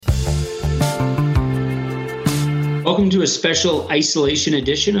Welcome to a special isolation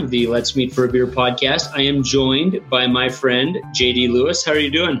edition of the Let's Meet for a Beer podcast. I am joined by my friend, JD Lewis. How are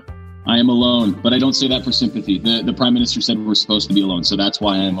you doing? I am alone, but I don't say that for sympathy. The Prime Minister said we're supposed to be alone, so that's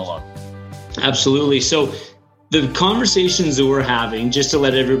why I am alone. Absolutely. So the conversations that we're having, just to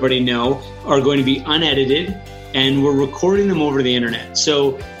let everybody know, are going to be unedited, and we're recording them over the internet.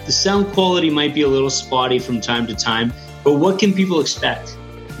 So the sound quality might be a little spotty from time to time, but what can people expect?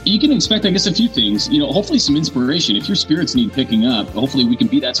 You can expect, I guess, a few things. Hopefully some inspiration. If your spirits need picking up, hopefully we can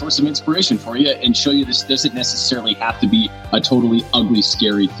be that source of inspiration for you and show you this doesn't necessarily have to be a totally ugly,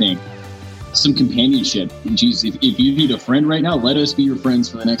 scary thing. Some companionship. Geez, if you need a friend right now, let us be your friends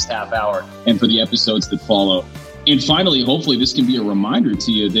for the next half hour and for the episodes that follow. And finally, hopefully this can be a reminder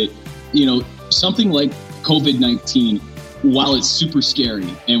to you that, something like COVID-19, while it's super scary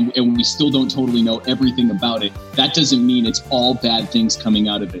and we still don't totally know everything about it, that doesn't mean it's all bad things coming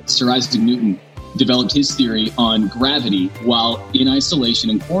out of it. Sir Isaac Newton developed his theory on gravity while in isolation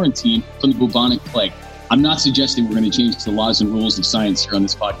and quarantine from the bubonic plague. I'm not suggesting we're going to change the laws and rules of science here on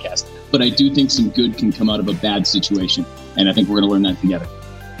this podcast, but I do think some good can come out of a bad situation, and I think we're going to learn that together.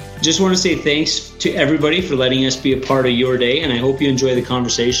 Just want to say thanks to everybody for letting us be a part of your day, and I hope you enjoy the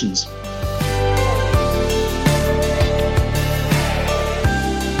conversations.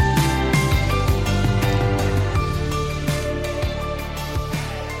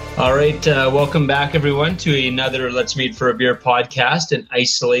 All right, welcome back, everyone, to another Let's Meet for a Beer podcast, an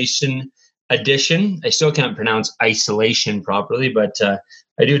isolation edition. I still can't pronounce isolation properly, but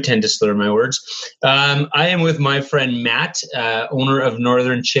I do tend to slur my words. I am with my friend Matt, owner of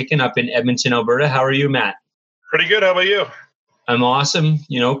Northern Chicken up in Edmonton, Alberta. How are you, Matt? Pretty good. How about you? I'm awesome.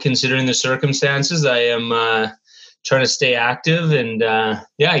 Considering the circumstances, I am trying to stay active, and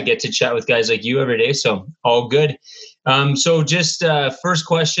I get to chat with guys like you every day, so all good. So just first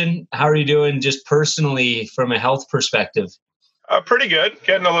question, how are you doing just personally from a health perspective? Pretty good.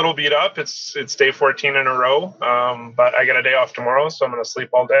 Getting a little beat up. It's day 14 in a row, but I get a day off tomorrow, so I'm going to sleep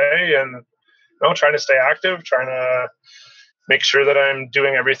all day and trying to stay active, trying to make sure that I'm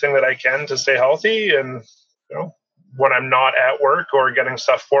doing everything that I can to stay healthy. And when I'm not at work or getting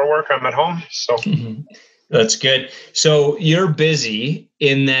stuff for work, I'm at home. So that's good. So you're busy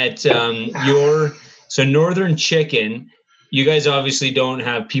in that So Northern Chicken, you guys obviously don't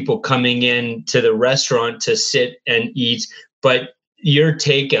have people coming in to the restaurant to sit and eat, but your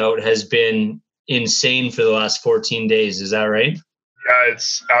takeout has been insane for the last 14 days. Is that right? Yeah,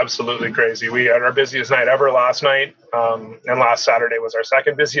 it's absolutely crazy. We had our busiest night ever last night, and last Saturday was our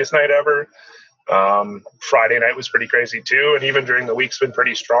second busiest night ever. Friday night was pretty crazy too, and even during the week's been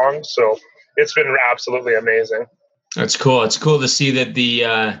pretty strong. So it's been absolutely amazing. That's cool. It's cool to see that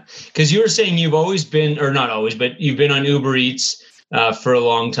because you were saying you've always been, or not always, but you've been on Uber Eats for a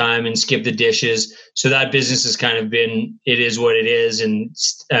long time and Skip the Dishes. So that business has kind of been, it is what it is, and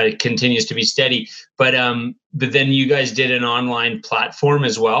continues to be steady. But then you guys did an online platform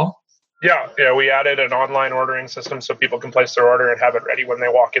as well. Yeah. We added an online ordering system so people can place their order and have it ready when they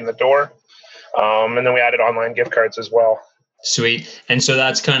walk in the door. And then we added online gift cards as well. Sweet. And so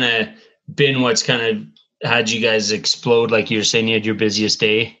that's kind of been what's kind of had you guys explode, like you were saying you had your busiest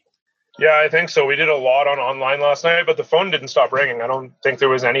day? Yeah, I think so. We did a lot on online last night, but the phone didn't stop ringing. I don't think there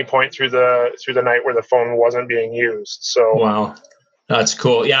was any point through the night where the phone wasn't being used. So wow, that's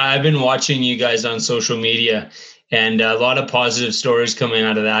cool. Yeah, I've been watching you guys on social media, and a lot of positive stories coming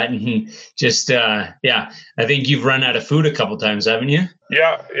out of that. And just I think you've run out of food a couple times, haven't you?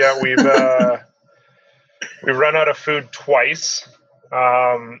 Yeah, we've we've run out of food twice.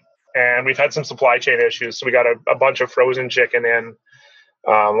 And we've had some supply chain issues. So we got a bunch of frozen chicken in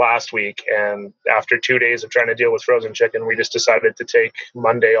last week. And after 2 days of trying to deal with frozen chicken, we just decided to take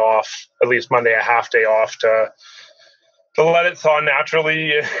Monday off, at least Monday, a half day off to let it thaw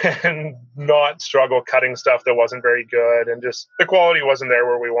naturally and not struggle cutting stuff that wasn't very good. And just the quality wasn't there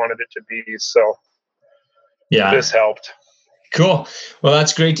where we wanted it to be. So this helped. Cool. Well,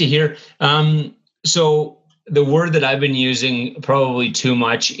 that's great to hear. So the word that I've been using probably too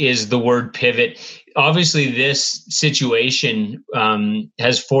much is the word pivot. Obviously, this situation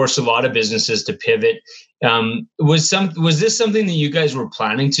has forced a lot of businesses to pivot. Was this something that you guys were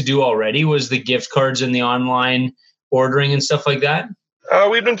planning to do already? Was the gift cards and the online ordering and stuff like that?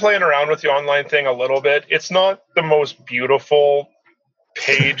 We've been playing around with the online thing a little bit. It's not the most beautiful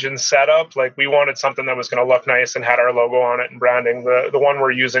page and setup. Like, we wanted something that was going to look nice and had our logo on it and branding. The one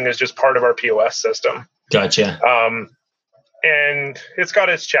we're using is just part of our POS system. Gotcha. And it's got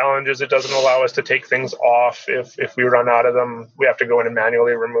its challenges. It doesn't allow us to take things off. If we run out of them, we have to go in and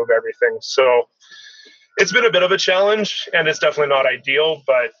manually remove everything. So it's been a bit of a challenge, and it's definitely not ideal,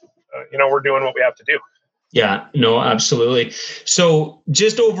 but we're doing what we have to do. Yeah, no, absolutely. So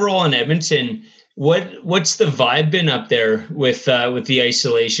just overall in Edmonton, what's the vibe been up there with the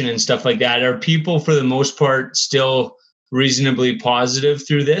isolation and stuff like that? Are people for the most part still reasonably positive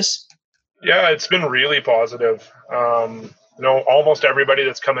through this? Yeah, it's been really positive. Almost everybody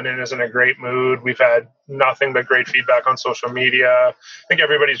that's coming in is in a great mood. We've had nothing but great feedback on social media. I think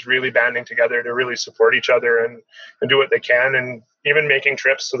everybody's really banding together to really support each other and do what they can, and even making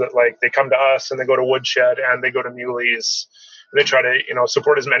trips so that like they come to us and they go to Woodshed and they go to Muley's. They try to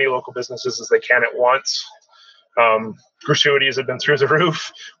support as many local businesses as they can at once. Gratuities have been through the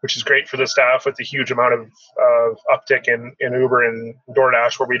roof, which is great for the staff with the huge amount of uptick in Uber and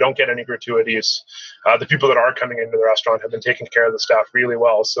DoorDash where we don't get any gratuities. The people that are coming into the restaurant have been taking care of the staff really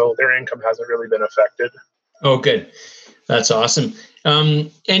well, so their income hasn't really been affected. Oh, good. That's awesome.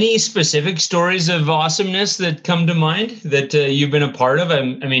 Any specific stories of awesomeness that come to mind that you've been a part of? I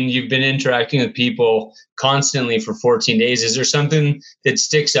mean, you've been interacting with people constantly for 14 days. Is there something that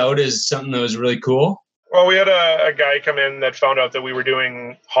sticks out as something that was really cool? Well, we had a guy come in that found out that we were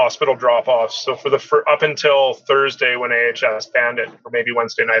doing hospital drop-offs. So for up until Thursday when AHS banned it, or maybe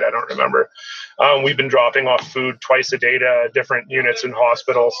Wednesday night, I don't remember, we've been dropping off food twice a day to different units in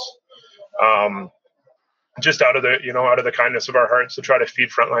hospitals, just out of the kindness of our hearts to try to feed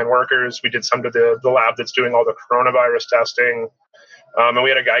frontline workers. We did some to the lab that's doing all the coronavirus testing. And we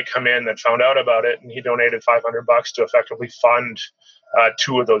had a guy come in that found out about it, and he donated $500 to effectively fund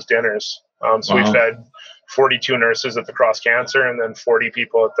 2 of those dinners. So wow. We fed 42 nurses at the Cross Cancer and then 40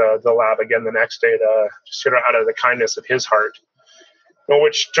 people at the lab again the next day to just out of the kindness of his heart,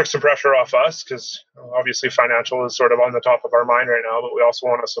 which took some pressure off us because obviously financial is sort of on the top of our mind right now, but we also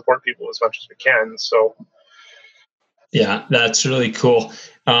want to support people as much as we can. So yeah, that's really cool.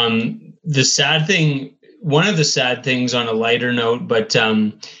 The sad thing, one of the sad things on a lighter note, but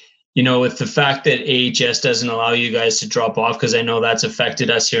with the fact that AHS doesn't allow you guys to drop off, because I know that's affected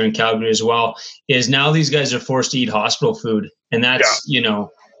us here in Calgary as well, is now these guys are forced to eat hospital food. And that's,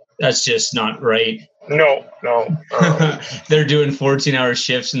 that's just not right. No. They're doing 14-hour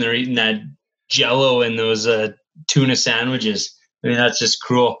shifts and they're eating that Jell-O and those tuna sandwiches. I mean, that's just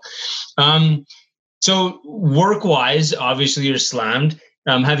cruel. So work-wise, obviously you're slammed.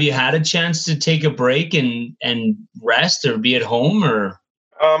 Have you had a chance to take a break and rest or be at home or?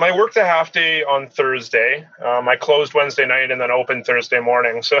 I worked a half day on Thursday. I closed Wednesday night and then opened Thursday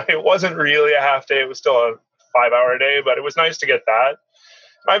morning. So it wasn't really a half day. It was still a 5-hour day, but it was nice to get that.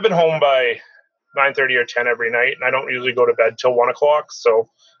 I've been home by 9:30 or 10 every night, and I don't usually go to bed till 1 o'clock. So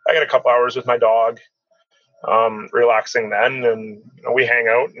I get a couple hours with my dog, relaxing then. And we hang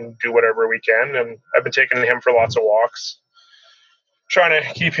out and do whatever we can. And I've been taking him for lots of walks, trying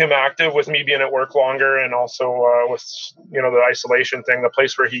to keep him active with me being at work longer, and also with the isolation thing. The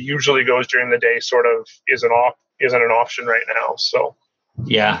place where he usually goes during the day sort of isn't an option right now. So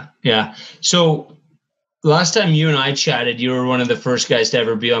yeah. So last time you and I chatted, you were one of the first guys to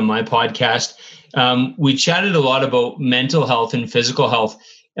ever be on my podcast. We chatted a lot about mental health and physical health.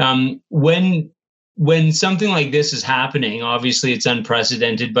 When something like this is happening, obviously it's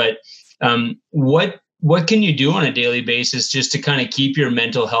unprecedented, but what can you do on a daily basis just to kind of keep your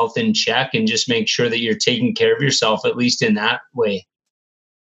mental health in check and just make sure that you're taking care of yourself, at least in that way?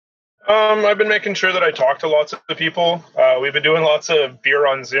 I've been making sure that I talk to lots of people. We've been doing lots of beer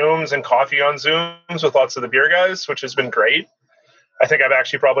on Zooms and coffee on Zooms with lots of the beer guys, which has been great. I think I've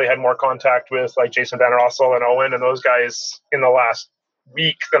actually probably had more contact with like Jason Van Rossel and Owen and those guys in the last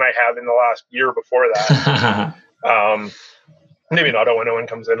week than I have in the last year before that. Maybe not Owen. Owen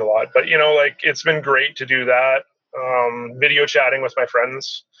comes in a lot, but it's been great to do that. Video chatting with my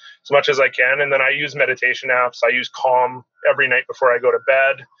friends as much as I can. And then I use meditation apps. I use Calm every night before I go to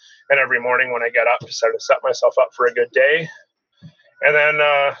bed and every morning when I get up to sort of set myself up for a good day. And then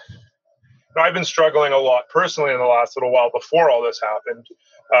I've been struggling a lot personally in the last little while before all this happened.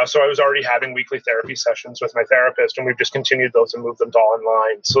 So I was already having weekly therapy sessions with my therapist, and we've just continued those and moved them to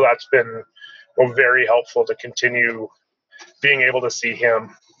online. So that's been very helpful to continue being able to see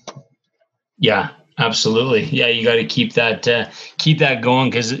him. Yeah, absolutely. Yeah, you got to keep that going,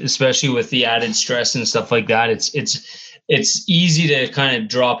 because especially with the added stress and stuff like that, it's easy to kind of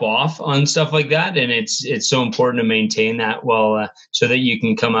drop off on stuff like that, and it's so important to maintain that so that you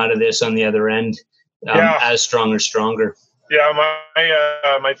can come out of this on the other end as strong or stronger. Yeah,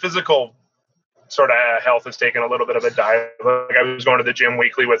 my physical sort of health has taken a little bit of a dive. Like I was going to the gym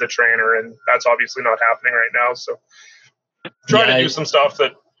weekly with a trainer, and that's obviously not happening right now. So trying to do some stuff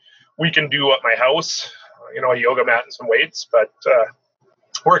that we can do at my house, a yoga mat and some weights, but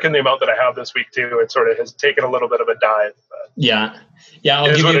working the amount that I have this week too, it sort of has taken a little bit of a dive. Yeah.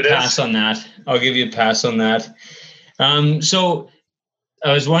 I'll give you a pass on that. I'll give you a pass on that. So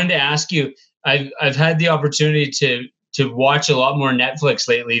I was wanting to ask you, I've had the opportunity to watch a lot more Netflix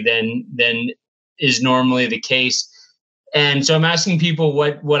lately than is normally the case. And so I'm asking people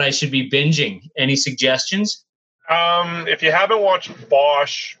what I should be binging. Any suggestions? If you haven't watched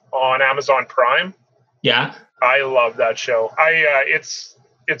Bosch on Amazon Prime, yeah, I love that show. It's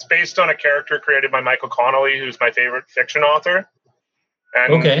based on a character created by Michael Connolly, who's my favorite fiction author.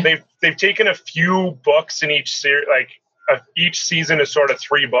 And they've taken a few books in each series. Like each season is sort of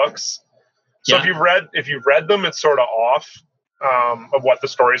 3 books. So if you've read them, it's sort of off of what the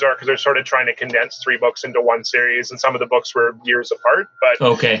stories are, because they're sort of trying to condense 3 books into one series, and some of the books were years apart. But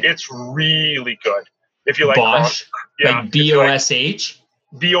it's really good. If you like Bosch, like BOSH.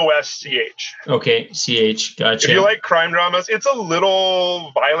 BOSCH. Okay, CH. Gotcha. If you like crime dramas, it's a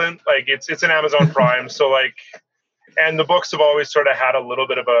little violent. Like it's an Amazon Prime, so like, and the books have always sort of had a little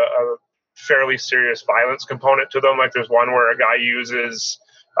bit of a fairly serious violence component to them. Like there's one where a guy uses.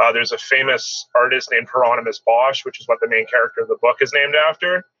 There's a famous artist named Hieronymus Bosch, which is what the main character of the book is named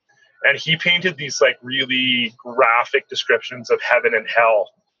after, and he painted these like really graphic descriptions of heaven and hell,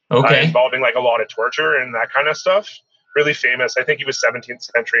 involving like a lot of torture and that kind of stuff. Really famous. I think he was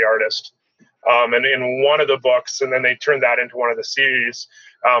 17th century artist. And in one of the books, and then they turned that into one of the series,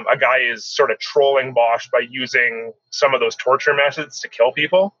 a guy is sort of trolling Bosch by using some of those torture methods to kill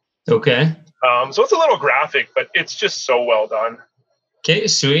people. Okay. So it's a little graphic, but it's just so well done. Okay,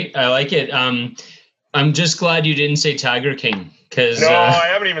 sweet. I like it. I'm just glad you didn't say Tiger King, because I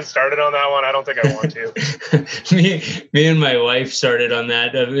haven't even started on that one. I don't think I want to. me and my wife started on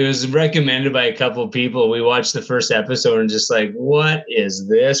that. It was recommended by a couple of people. We watched the first episode and just like, what is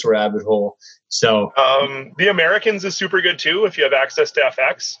this rabbit hole? So The Americans is super good too if you have access to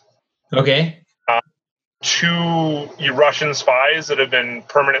FX. Okay. 2 Russian spies that have been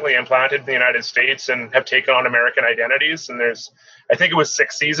permanently implanted in the United States and have taken on American identities. And there's, I think it was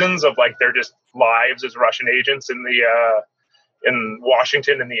 6 seasons of like their just lives as Russian agents in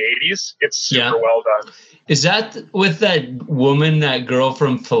Washington in the 80s. It's super well done. Is that with that woman, that girl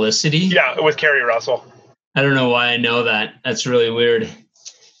from Felicity? Yeah, with Carrie Russell. I don't know why I know that. That's really weird.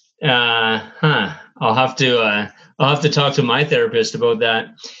 I'll have to talk to my therapist about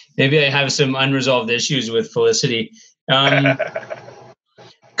that. Maybe I have some unresolved issues with Felicity.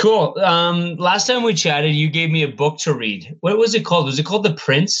 Cool. Last time we chatted, you gave me a book to read. What was it called? Was it called The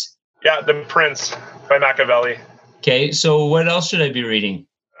Prince? Yeah, The Prince by Machiavelli. Okay, so what else should I be reading?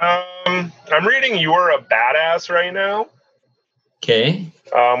 I'm reading You're a Badass right now. Okay.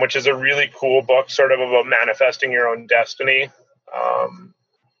 Which is a really cool book, sort of about manifesting your own destiny.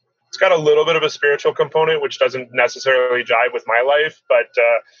 It's got a little bit of a spiritual component, which doesn't necessarily jive with my life, but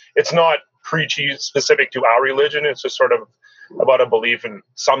it's not preachy specific to our religion. It's just sort of about a belief in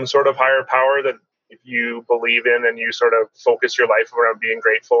some sort of higher power that if you believe in and you sort of focus your life around being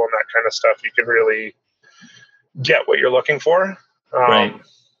grateful and that kind of stuff, you can really get what you're looking for. Right.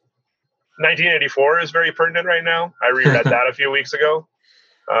 1984 is very pertinent right now. I reread that a few weeks ago.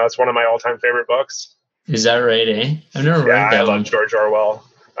 It's one of my all-time favorite books. Is that right, eh? I've never read that. I love George Orwell.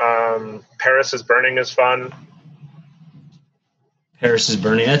 Paris is Burning is fun. Paris is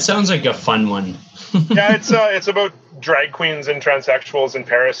Burning. That sounds like a fun one. Yeah, it's about drag queens and transsexuals in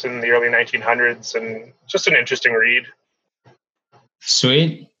Paris in the early 1900s, and just an interesting read.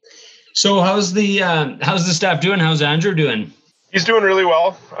 Sweet. So how's the staff doing? How's Andrew doing? He's doing really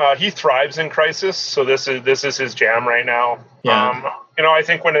well. He thrives in crisis, so this is his jam right now. Yeah. I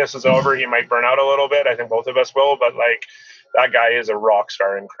think when this is over, he might burn out a little bit. I think both of us will, but like that guy is a rock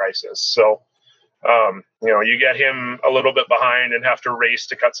star in crisis. So, you get him a little bit behind and have to race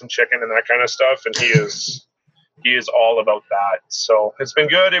to cut some chicken and that kind of stuff, and he is all about that. So it's been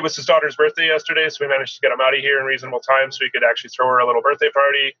good. It was his daughter's birthday yesterday, so we managed to get him out of here in reasonable time so we could actually throw her a little birthday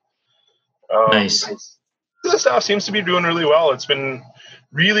party. Nice. The staff seems to be doing really well. It's been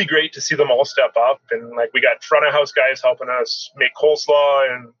really great to see them all step up, and like we got front of house guys helping us make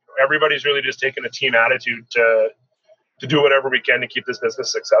coleslaw, and everybody's really just taking a team attitude to do whatever we can to keep this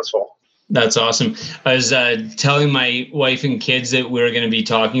business successful. That's awesome. I was telling my wife and kids that we were going to be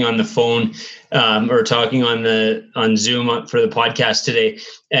talking on the phone or talking on Zoom for the podcast today.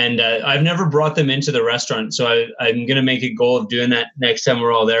 And I've never brought them into the restaurant. So I'm going to make a goal of doing that next time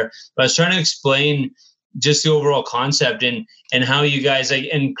we're all there. But I was trying to explain just the overall concept and how you guys,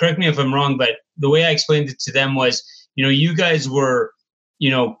 and correct me if I'm wrong, but the way I explained it to them was, you guys were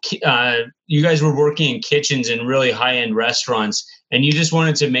working in kitchens in really high-end restaurants, and you just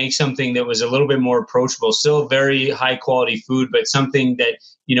wanted to make something that was a little bit more approachable, still very high quality food, but something that,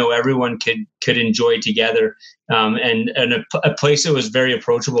 everyone could enjoy together, and a place that was very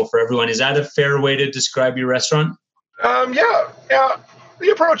approachable for everyone. Is that a fair way to describe your restaurant? Yeah. The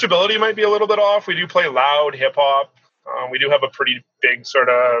approachability might be a little bit off. We do play loud hip hop. We do have a pretty big sort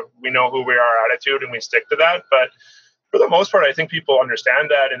of, we know who we are attitude, and we stick to that. But for the most part, I think people understand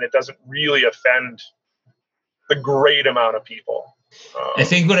that, and it doesn't really offend the great amount of people. I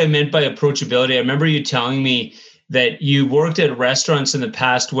think what I meant by approachability, I remember you telling me that you worked at restaurants in the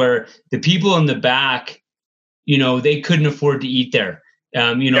past where the people in the back, they couldn't afford to eat there.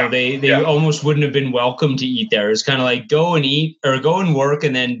 They almost wouldn't have been welcome to eat there. It's kind of like go and eat or go and work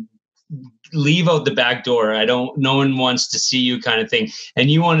and then leave out the back door. No one wants to see you, kind of thing. And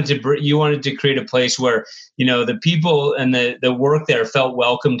you wanted to create a place where, the people and the work there felt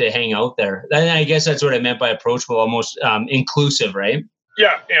welcome to hang out there. And I guess that's what I meant by approachable, almost inclusive, right?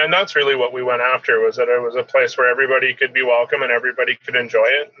 Yeah. And that's really what we went after, was that it was a place where everybody could be welcome and everybody could enjoy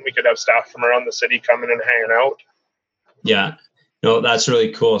it. And we could have staff from around the city coming and hanging out. Yeah. No, that's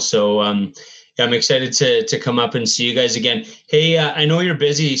really cool. So I'm excited to come up and see you guys again. Hey, I know you're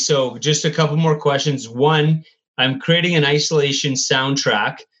busy, so just a couple more questions. One, I'm creating an isolation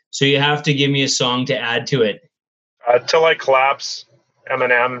soundtrack, so you have to give me a song to add to it. Till I Collapse,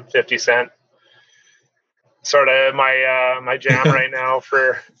 Eminem, 50 Cent. Sort of my jam right now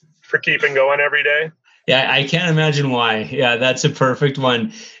for keeping going every day. Yeah, I can't imagine why. Yeah, that's a perfect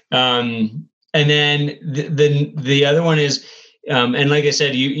one. And then the other one is, and like I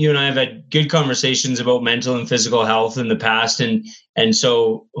said, you and I have had good conversations about mental and physical health in the past, and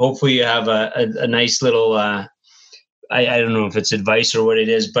so hopefully you have a nice little I don't know if it's advice or what it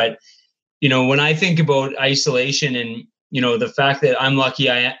is, but when I think about isolation and the fact that I'm lucky,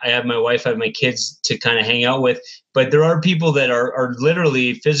 I have my wife, I have my kids to kind of hang out with, but there are people that are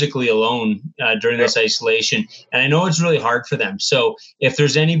literally physically alone during this isolation, and I know it's really hard for them. So if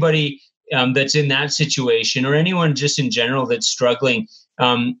there's anybody that's in that situation, or anyone just in general that's struggling,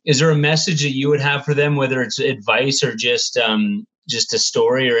 is there a message that you would have for them, whether it's advice or just a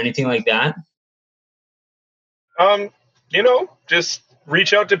story or anything like that? Just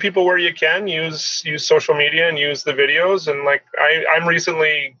reach out to people where you can. Use social media and use the videos. And I'm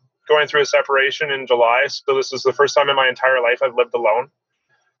recently going through a separation in July, so this is the first time in my entire life I've lived alone.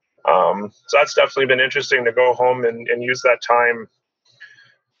 So that's definitely been interesting to go home and use that time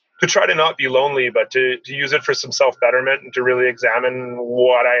to try to not be lonely, but to use it for some self-betterment and to really examine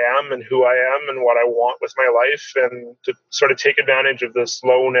what I am and who I am and what I want with my life, and to sort of take advantage of the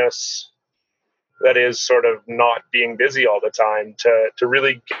slowness that is sort of not being busy all the time to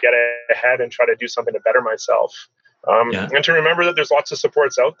really get ahead and try to do something to better myself. And to remember that there's lots of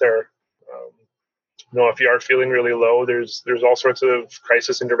supports out there. If you are feeling really low, there's all sorts of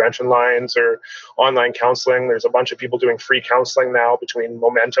crisis intervention lines or online counseling. There's a bunch of people doing free counseling now between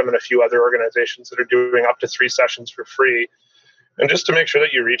Momentum and a few other organizations that are doing up to 3 sessions for free. And just to make sure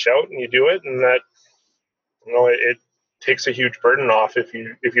that you reach out and you do it, and that, it takes a huge burden off if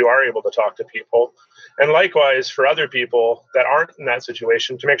you are able to talk to people. And likewise for other people that aren't in that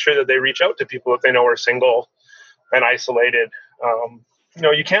situation, to make sure that they reach out to people that they know are single and isolated.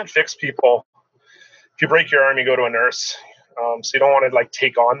 You can't fix people. If you break your arm, you go to a nurse. So you don't want to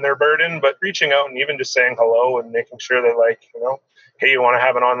take on their burden, but reaching out and even just saying hello and making sure that hey, you want to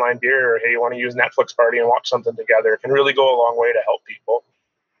have an online beer, or hey, you want to use Netflix party and watch something together, can really go a long way to help people.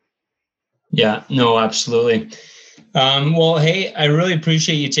 Yeah, no, absolutely. Well, hey, I really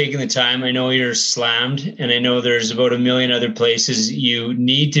appreciate you taking the time. I know you're slammed, and I know there's about 1 million other places you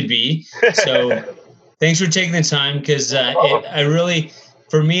need to be. So thanks for taking the time, because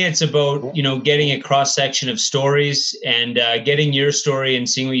for me, it's about, getting a cross section of stories and getting your story and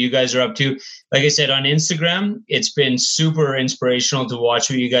seeing what you guys are up to. Like I said, on Instagram, it's been super inspirational to watch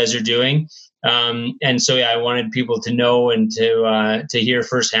what you guys are doing. And so, I wanted people to know and to hear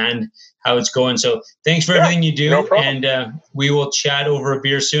firsthand how it's going. So thanks for everything you do. No problem. And we will chat over a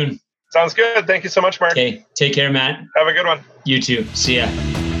beer soon. Sounds good. Thank you so much, Mark. Okay. Take care, Matt. Have a good one. You too. See ya.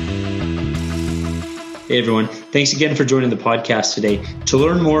 Hey, everyone. Thanks again for joining the podcast today. To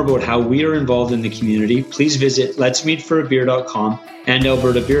learn more about how we are involved in the community, please visit letsmeetforabeer.com and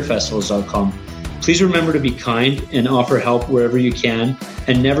albertabeerfestivals.com. Please remember to be kind and offer help wherever you can,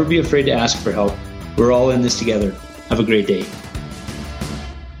 and never be afraid to ask for help. We're all in this together. Have a great day.